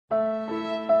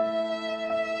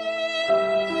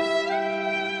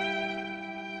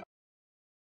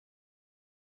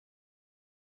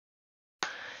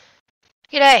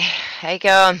G'day, how you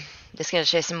going? Just going to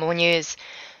share some more news.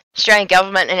 Australian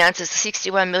government announces a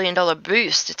 $61 million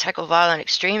boost to tackle violent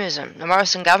extremism. The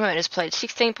Morrison government has pledged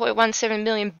 $16.17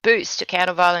 million boost to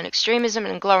counter violent extremism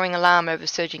and glowing alarm over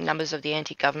surging numbers of the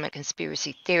anti-government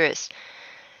conspiracy theorists.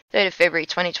 3rd of February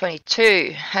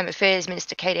 2022, Home Affairs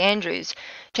Minister Kate Andrews,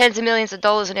 tens of millions of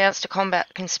dollars announced to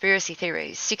combat conspiracy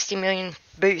theories, $60 million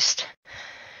boost.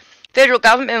 Federal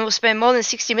government will spend more than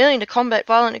 $60 million to combat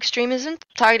violent extremism,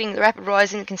 targeting the rapid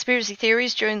rise in conspiracy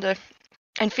theories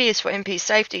and fears for MPs'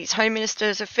 safety. Home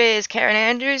Minister's Affairs Karen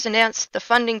Andrews announced the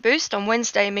funding boost on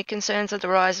Wednesday amid concerns of the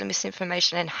rise of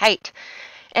misinformation and hate.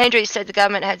 Andrews said the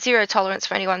government had zero tolerance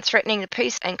for anyone threatening the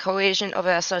peace and cohesion of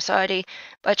our society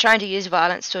by trying to use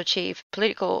violence to achieve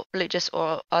political, religious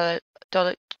or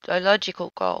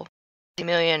ideological goal.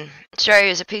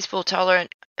 Australia is a peaceful,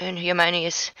 tolerant and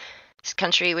humanious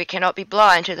country. We cannot be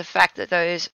blind to the fact that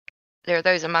there are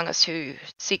those among us who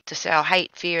seek to sow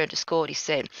hate, fear and discord, he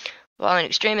said. Violent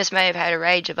extremists may have had a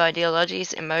range of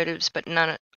ideologies and motives, but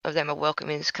none of them are welcome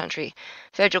in this country.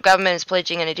 The federal government is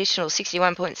pledging an additional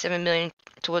 $61.7 million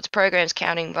towards programs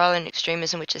countering violent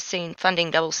extremism, which has seen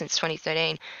funding double since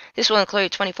 2013. This will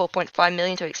include $24.5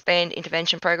 million to expand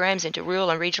intervention programs into rural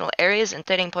and regional areas and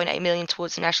 $13.8 million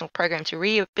towards the national program to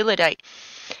rehabilitate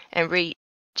and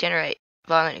regenerate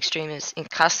violent extremists in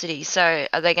custody. So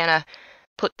are they going to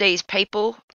put these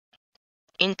people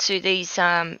into these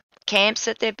camps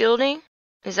that they're building?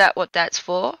 Is that what that's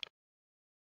for?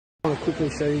 I want to quickly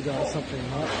show you guys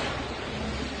something, right?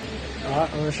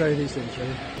 Alright, I'm going to show you these things,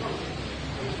 ready?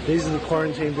 These are the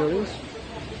quarantine buildings.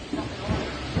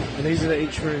 And these are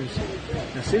each rooms.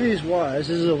 Now see these wires,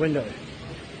 this is a window.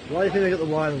 Why do you think they got the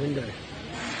wire in the window?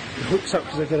 It hooks up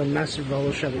because they've got a massive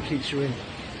roller shutter that keeps you in.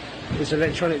 This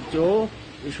electronic door,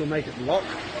 which will make it lock,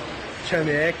 turn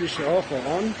the air conditioner off or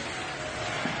on.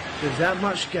 There's that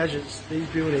much gadgets, these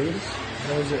buildings,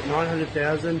 what is it,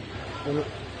 900,000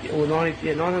 or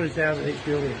 900,000 each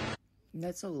building.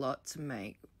 That's a lot to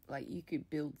make. Like, you could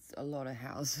build a lot of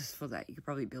houses for that. You could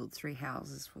probably build 3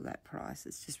 houses for that price.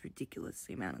 It's just ridiculous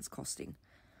the amount it's costing.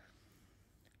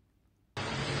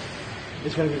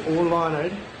 It's going to be all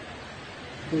linoed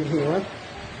in here.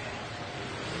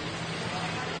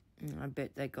 I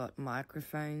bet they got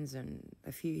microphones and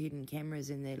a few hidden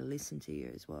cameras in there to listen to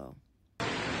you as well.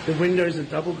 The windows are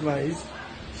double glazed,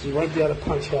 so you won't be able to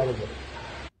punch out of it.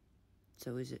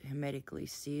 So is it hermetically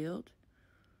sealed?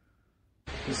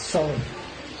 It's solid.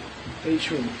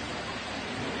 Each room.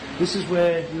 This is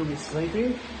where you'll be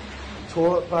sleeping.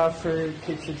 Toilet, bathroom,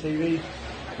 kitchen, TV.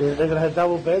 They're going to have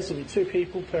double beds, so there'll be 2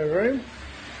 people per room.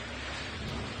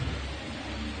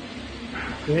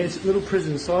 Yeah, it's little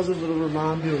prisons, size of little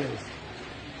remand buildings.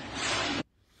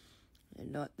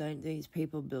 And don't these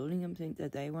people building them think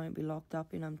that they won't be locked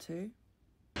up in them too?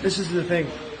 This is the thing.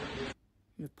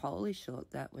 The Polish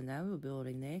thought that when they were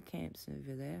building their camps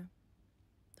over there.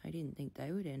 They didn't think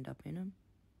they would end up in them.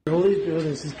 All these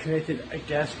buildings is connected a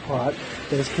gas pipe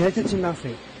that is connected to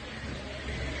nothing.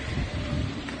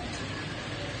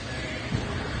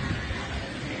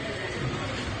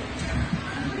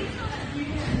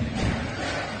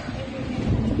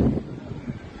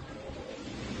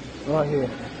 Right here.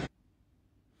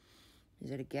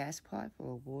 Is it a gas pipe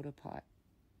or a water pipe?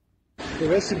 The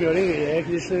rest of the building, your air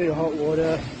conditioning, your hot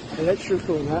water,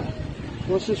 electrical and that.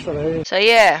 What's this for there? So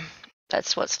yeah,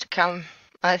 that's what's to come,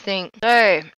 I think.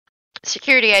 So,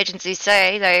 security agencies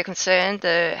say they are concerned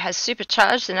that has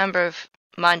supercharged the number of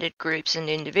minded groups and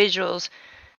individuals.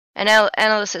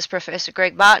 Analysis Professor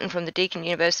Greg Barton from the Deakin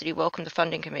University welcomed the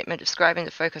funding commitment, describing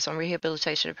the focus on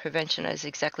rehabilitation and prevention as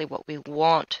exactly what we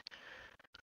want.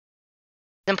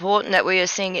 It's important that we are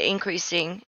seeing an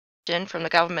increasing from the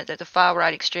government that the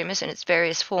far-right extremists in its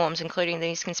various forms, including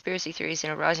these conspiracy theories, in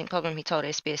a rising problem, he told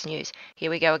SBS News. Here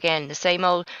we go again, the same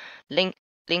old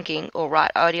linking or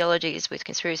right ideologies with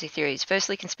conspiracy theories.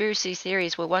 Firstly, conspiracy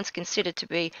theories were once considered to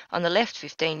be on the left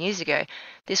 15 years ago.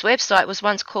 This website was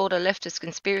once called a leftist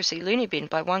conspiracy loony bin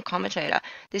by one commentator.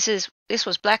 This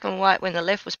was black and white when the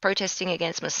left was protesting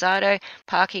against Masado,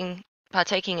 partaking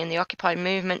in the Occupy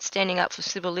movement, standing up for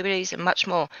civil liberties, and much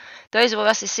more. Those of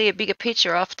us who see a bigger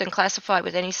picture are often classified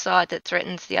with any side that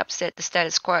threatens to upset the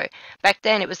status quo. Back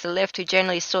then, it was the left who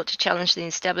generally sought to challenge the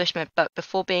establishment, but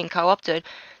before being co-opted,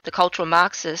 the cultural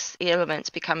Marxist elements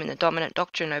becoming the dominant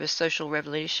doctrine over social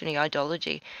revolutionary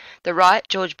ideology. The right,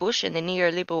 George Bush, and the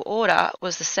neoliberal order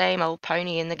was the same old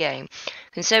pony in the game.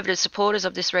 Conservative supporters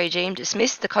of this regime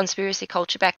dismissed the conspiracy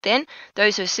culture back then.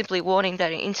 Those who were simply warning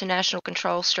that an international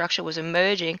control structure was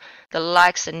emerging, the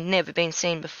likes had never been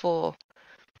seen before.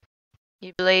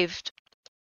 You believed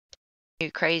You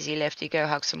crazy lefty, go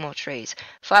hug some more trees.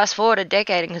 Fast forward a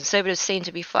decade and Conservatives seem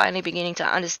to be finally beginning to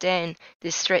understand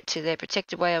this threat to their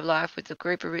protected way of life, with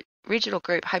the original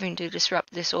group hoping to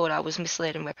disrupt this order was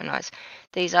misled and weaponized.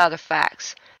 These are the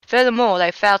facts. Furthermore, they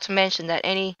failed to mention that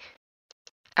any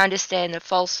understand the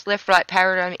false left-right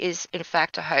paradigm is in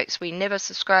fact a hoax. We never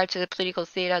subscribe to the political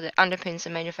theatre that underpins the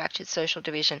manufactured social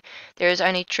division. There is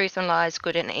only truth and lies,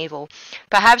 good and evil.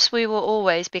 Perhaps we will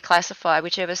always be classified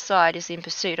whichever side is in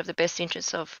pursuit of the best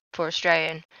interests for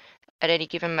Australian at any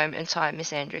given moment in time,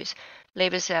 Miss Andrews.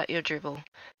 Leave us out your dribble.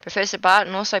 Professor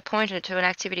Barton also pointed to an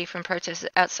activity from protesters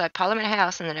outside Parliament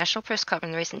House and the National Press Club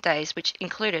in recent days, which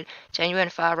included genuine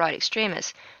far-right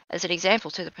extremists. As an example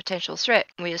to the potential threat,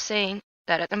 we are seeing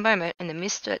that at the moment, in the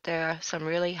midst of it, there are some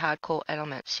really hardcore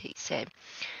elements, he said.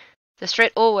 The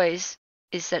threat always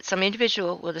is that some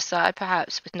individual will decide,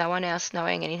 perhaps with no one else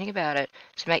knowing anything about it,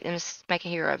 to make a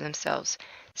hero of themselves.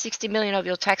 60 million of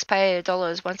your taxpayer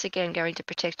dollars once again going to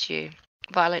protect you.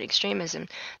 Violent extremism.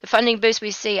 The funding boost we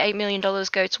see, $8 million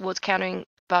go towards countering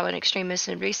violent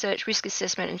extremism research, risk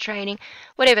assessment and training,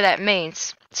 whatever that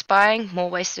means. Spying,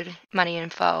 more wasted money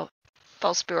and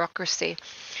false bureaucracy.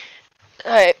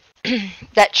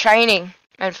 That training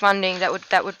and funding, that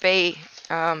would be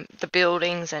the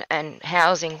buildings and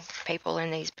housing people in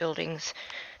these buildings,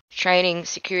 training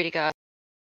security guards.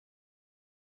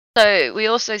 So we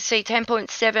also see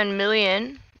 10.7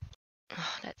 million.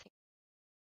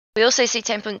 We also see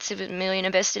 10.7 million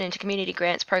invested into community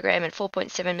grants program and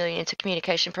 4.7 million into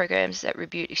communication programs that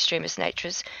rebuke extremist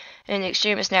natures and the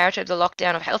extremist narrative, the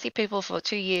lockdown of healthy people for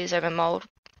 2 years over mold.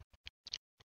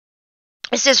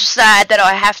 It's just sad that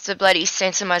I have to bloody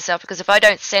censor myself, because if I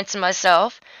don't censor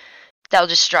myself, they'll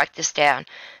just strike this down.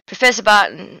 Professor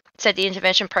Barton said the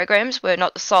intervention programs were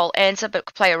not the sole answer, but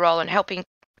could play a role in helping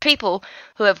people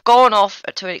who have gone off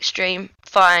to an extreme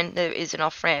find there is an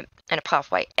off-ramp and a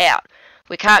pathway out.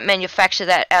 We can't manufacture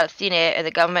that out of thin air, and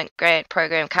the government grant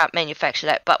program can't manufacture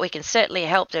that, but we can certainly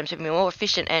help them to be more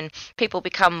efficient and people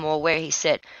become more aware, he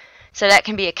said. So that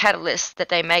can be a catalyst that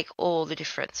they make all the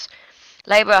difference.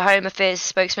 Labor Home Affairs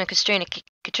spokesman Christina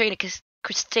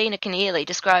Keneally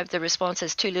described the response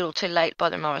as too little too late by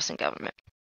the Morrison government.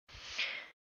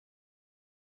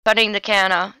 Funding the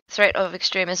counter threat of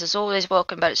extremism is always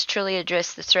welcome, but it's truly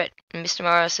addressed the threat, and Mr.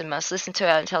 Morrison must listen to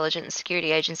our intelligence and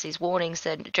security agencies' warnings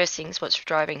and addressing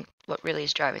what really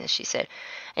is driving this, she said.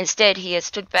 Instead, he has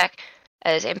stood back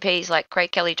as MPs like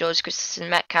Craig Kelly, George Christensen,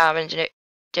 Matt Carman,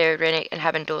 Jared Rennick, and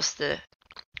have endorsed the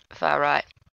far right.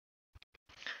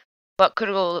 What could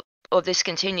all of this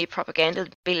continued propaganda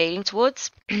be leading towards?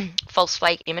 False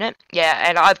flag imminent. Yeah,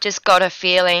 and I've just got a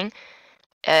feeling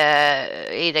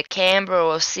either Canberra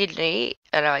or Sydney,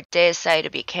 and I dare say to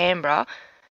be Canberra,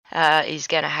 is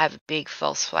going to have a big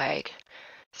false flag.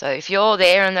 So if you're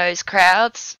there in those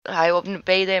crowds, I wouldn't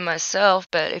be there myself,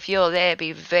 but if you're there,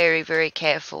 be very, very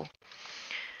careful.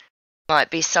 Might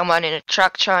be someone in a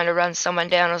truck trying to run someone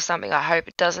down or something. I hope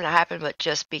it doesn't happen, but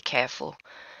just be careful.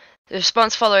 The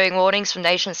response following warnings from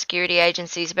national security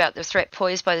agencies about the threat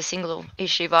posed by the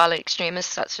single-issue violent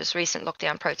extremists, such as recent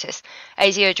lockdown protests.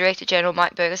 ASIO Director General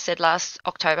Mike Berger said last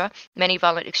October, many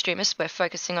violent extremists were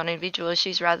focusing on individual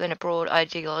issues rather than a broad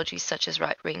ideology such as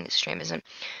right-wing extremism.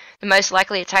 The most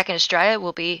likely attack in Australia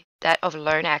will be that of a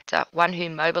lone actor, one who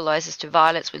mobilises to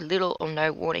violence with little or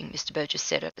no warning, Mr. Burgess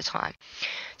said at the time.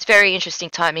 It's a very interesting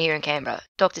time here in Canberra.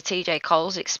 Dr. TJ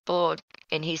Coles explored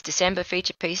in his December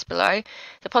feature piece below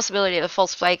the possibility of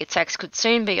false flag attacks could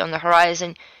soon be on the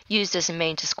horizon, used as a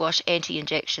means to squash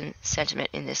anti-injection sentiment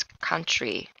in this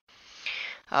country.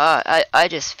 I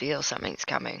just feel something's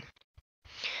coming.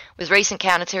 With recent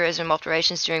counter-terrorism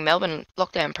operations during Melbourne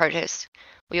lockdown protests,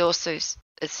 we also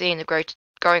are seeing the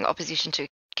growing opposition to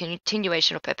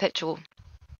continuation or perpetual.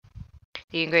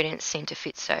 The ingredients seem to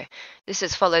fit so. This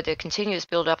has followed the continuous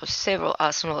build-up of several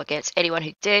arsenal against anyone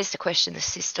who dares to question the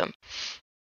system.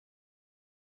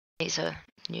 These are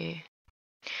new.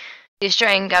 The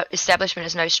Australian establishment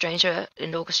is no stranger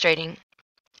in orchestrating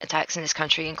attacks in this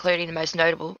country, including the most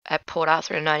notable at Port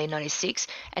Arthur in 1996,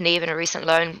 and even a recent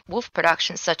lone wolf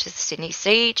production such as the Sydney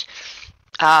Siege.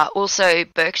 Also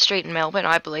Burke Street in Melbourne,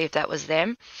 I believe that was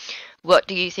them. What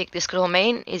do you think this could all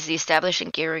mean? Is the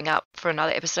establishment gearing up for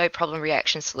another episode, problem,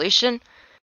 reaction, solution?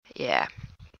 Yeah.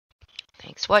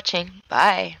 Thanks for watching.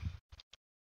 Bye.